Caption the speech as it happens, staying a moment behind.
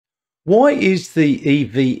Why is the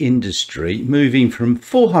EV industry moving from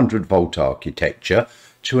 400 volt architecture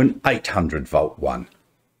to an 800 volt one?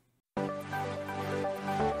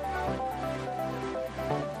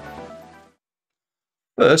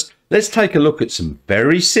 First, let's take a look at some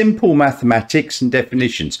very simple mathematics and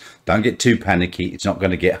definitions. Don't get too panicky, it's not going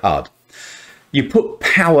to get hard. You put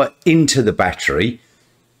power into the battery,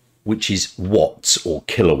 which is watts or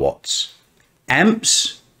kilowatts.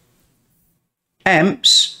 Amps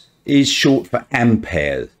is short for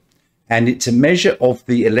ampere, and it's a measure of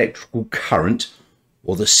the electrical current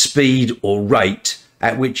or the speed or rate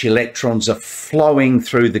at which electrons are flowing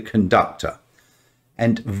through the conductor.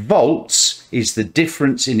 And volts is the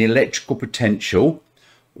difference in electrical potential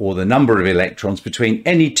or the number of electrons between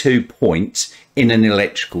any 2 points in an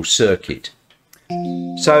electrical circuit.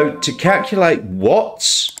 So to calculate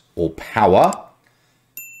watts or power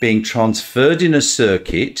being transferred in a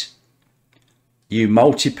circuit, you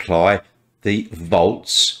multiply the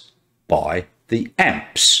volts by the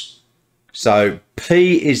amps. So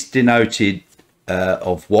P is denoted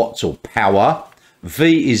of watts or power,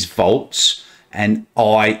 V is volts, and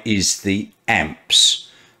I is the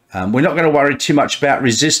amps. We're not going to worry too much about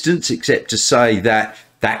resistance, except to say that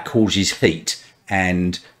that causes heat,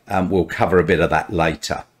 and we'll cover a bit of that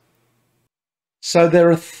later. So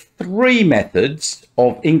there are three methods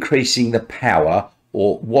of increasing the power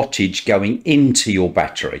or wattage going into your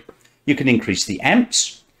battery. You can increase the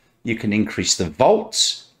amps, you can increase the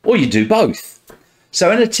volts, or you do both. So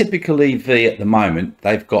in a typical EV at the moment,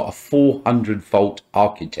 they've got a 400 volt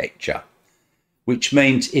architecture, which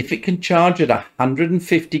means if it can charge at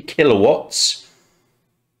 150 kilowatts,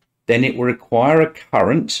 then it will require a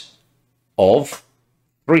current of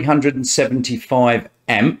 375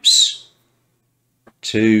 amps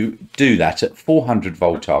to do that at 400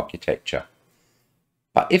 volt architecture.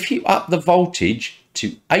 But if you up the voltage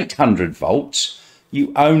to 800 volts,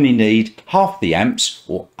 you only need half the amps,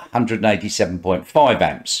 or 187.5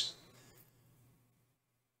 amps.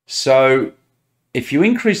 So if you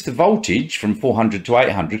increase the voltage from 400 to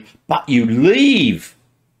 800, but you leave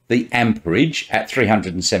the amperage at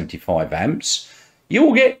 375 amps,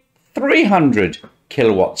 you'll get 300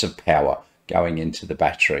 kilowatts of power going into the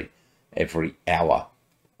battery every hour.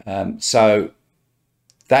 So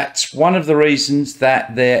that's one of the reasons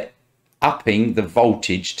that they're upping the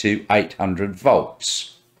voltage to 800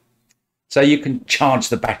 volts. So you can charge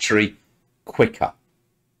the battery quicker.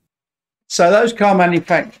 So those car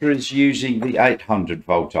manufacturers using the 800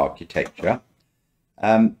 volt architecture,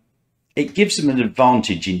 it gives them an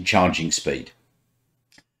advantage in charging speed.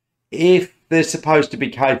 If they're supposed to be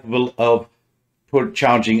capable of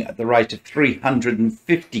charging at the rate of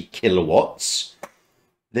 350 kilowatts,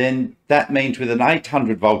 then that means with an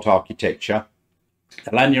 800 volt architecture,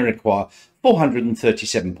 they'll only require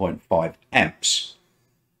 437.5 amps.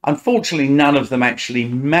 Unfortunately, none of them actually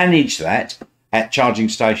manage that at charging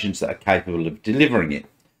stations that are capable of delivering it.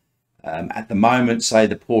 At the moment, say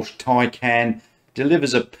the Porsche Taycan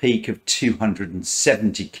delivers a peak of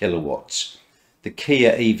 270 kilowatts. The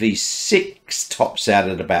Kia EV6 tops out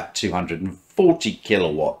at about 240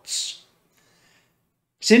 kilowatts.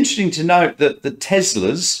 It's interesting to note that the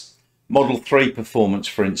Tesla's Model 3 Performance,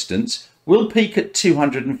 for instance, will peak at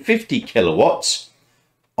 250 kilowatts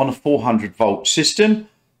on a 400 volt system.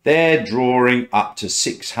 They're drawing up to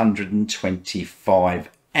 625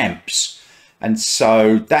 amps. And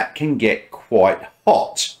so that can get quite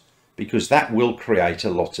hot because that will create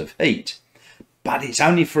a lot of heat. But it's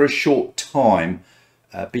only for a short time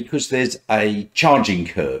because there's a charging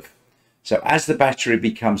curve. So as the battery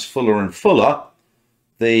becomes fuller and fuller,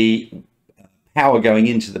 the power going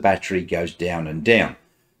into the battery goes down and down.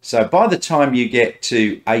 So by the time you get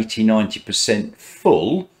to 80–90%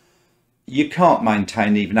 full, you can't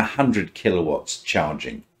maintain even 100 kilowatts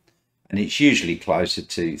charging, and it's usually closer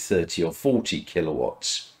to 30 or 40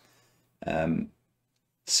 kilowatts.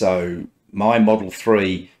 So my Model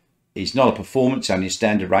 3 is not a performance, only a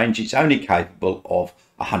standard range. It's only capable of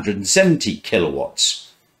 170 kilowatts.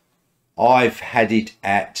 I've had it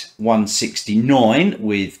at 169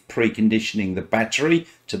 with preconditioning the battery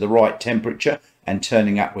to the right temperature and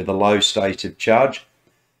turning up with a low state of charge.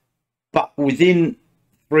 But within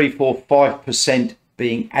 3, 4, 5%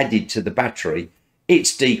 being added to the battery,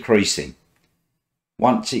 it's decreasing.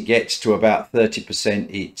 Once it gets to about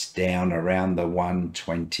 30%, it's down around the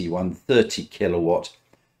 120, 130 kilowatt.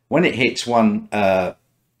 When it hits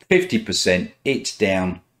 50%, it's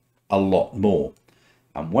down a lot more.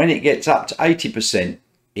 And when it gets up to 80%,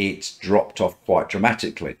 it's dropped off quite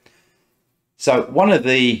dramatically. So one of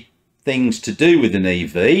the things to do with an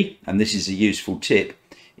EV, and this is a useful tip,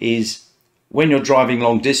 is when you're driving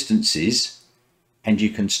long distances and you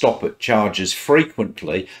can stop at chargers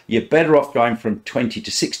frequently, you're better off going from 20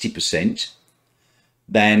 to 60%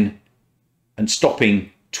 and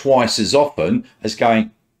stopping twice as often as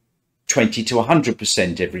going 20 to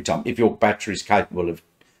 100% every time. If your battery is capable of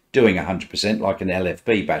doing 100%, like an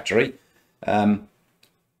LFP battery,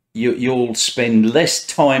 you'll spend less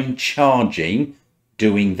time charging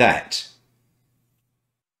doing that.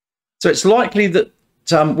 So it's likely that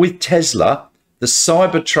with Tesla, the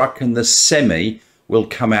Cybertruck and the Semi will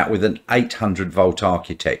come out with an 800 volt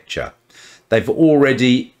architecture. They've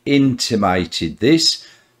already intimated this,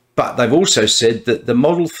 but they've also said that the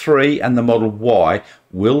Model 3 and the Model Y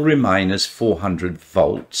will remain as 400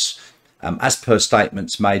 volts, as per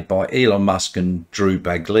statements made by Elon Musk and Drew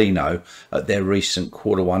Baglino at their recent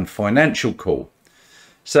Q1 financial call.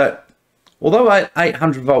 So although an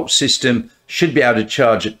 800 volt system should be able to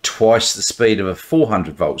charge at twice the speed of a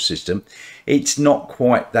 400 volt system, it's not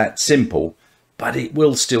quite that simple, but it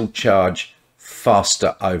will still charge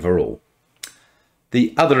faster overall.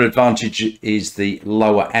 The other advantage is the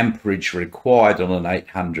lower amperage required on an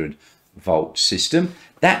 800 volt system.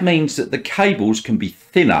 That means that the cables can be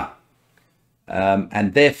thinner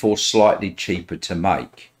and therefore slightly cheaper to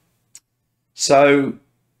make. So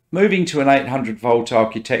moving to an 800 volt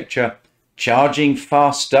architecture, charging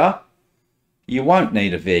faster, you won't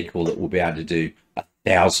need a vehicle that will be able to do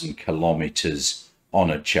 1,000 kilometers on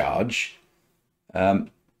a charge,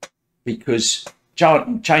 because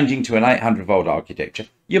changing to an 800 volt architecture,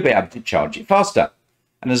 you'll be able to charge it faster.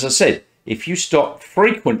 And as I said, if you stop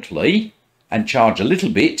frequently and charge a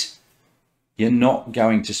little bit, you're not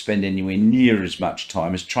going to spend anywhere near as much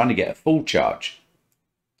time as trying to get a full charge.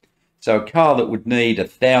 So a car that would need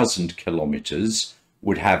 1,000 kilometers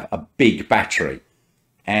would have a big battery,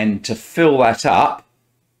 and to fill that up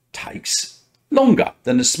takes longer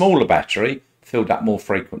than a smaller battery filled up more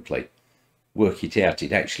frequently. Work it out,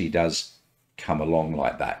 it actually does come along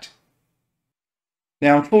like that.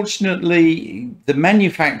 Now, unfortunately, the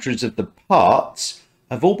manufacturers of the parts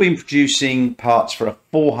have all been producing parts for a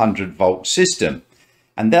 400 volt system,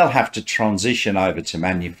 and they'll have to transition over to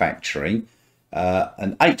manufacturing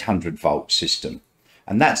an 800 volt system.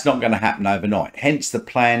 And that's not going to happen overnight, hence the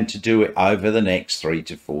plan to do it over the next 3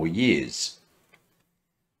 to 4 years.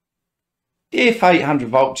 If 800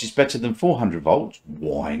 volts is better than 400 volts,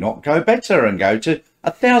 why not go better and go to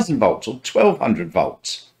 1,000 volts or 1,200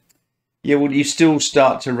 volts? Yeah, well, you still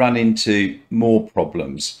start to run into more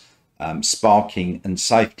problems, sparking and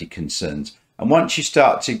safety concerns. And once you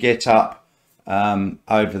start to get up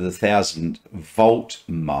over the 1,000 volt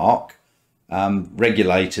mark,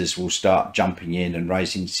 regulators will start jumping in and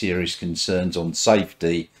raising serious concerns on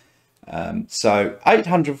safety. So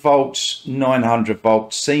 800 volts, 900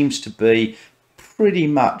 volts seems to be pretty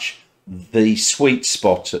much the sweet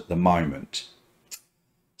spot at the moment.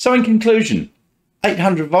 So in conclusion,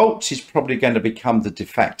 800 volts is probably going to become the de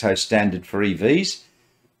facto standard for EVs,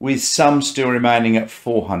 with some still remaining at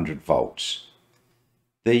 400 volts.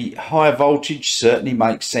 The higher voltage certainly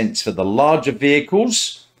makes sense for the larger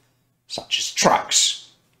vehicles, such as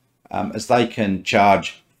trucks, as they can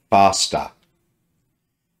charge faster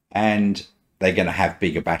and they're going to have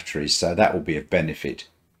bigger batteries, so that will be of benefit.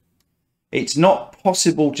 It's not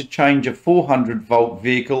possible to change a 400 volt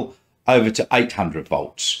vehicle over to 800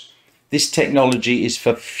 volts. This technology is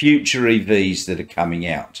for future EVs that are coming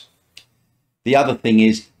out. The other thing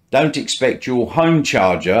is, don't expect your home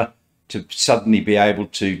charger to suddenly be able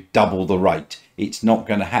to double the rate. It's not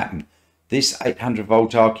going to happen. This 800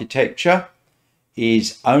 volt architecture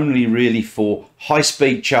is only really for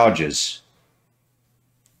high-speed chargers.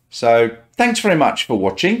 So thanks very much for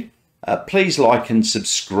watching. Please like and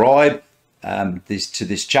subscribe to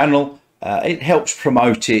this channel. It helps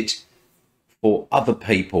promote it for other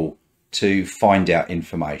people to find out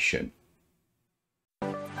information.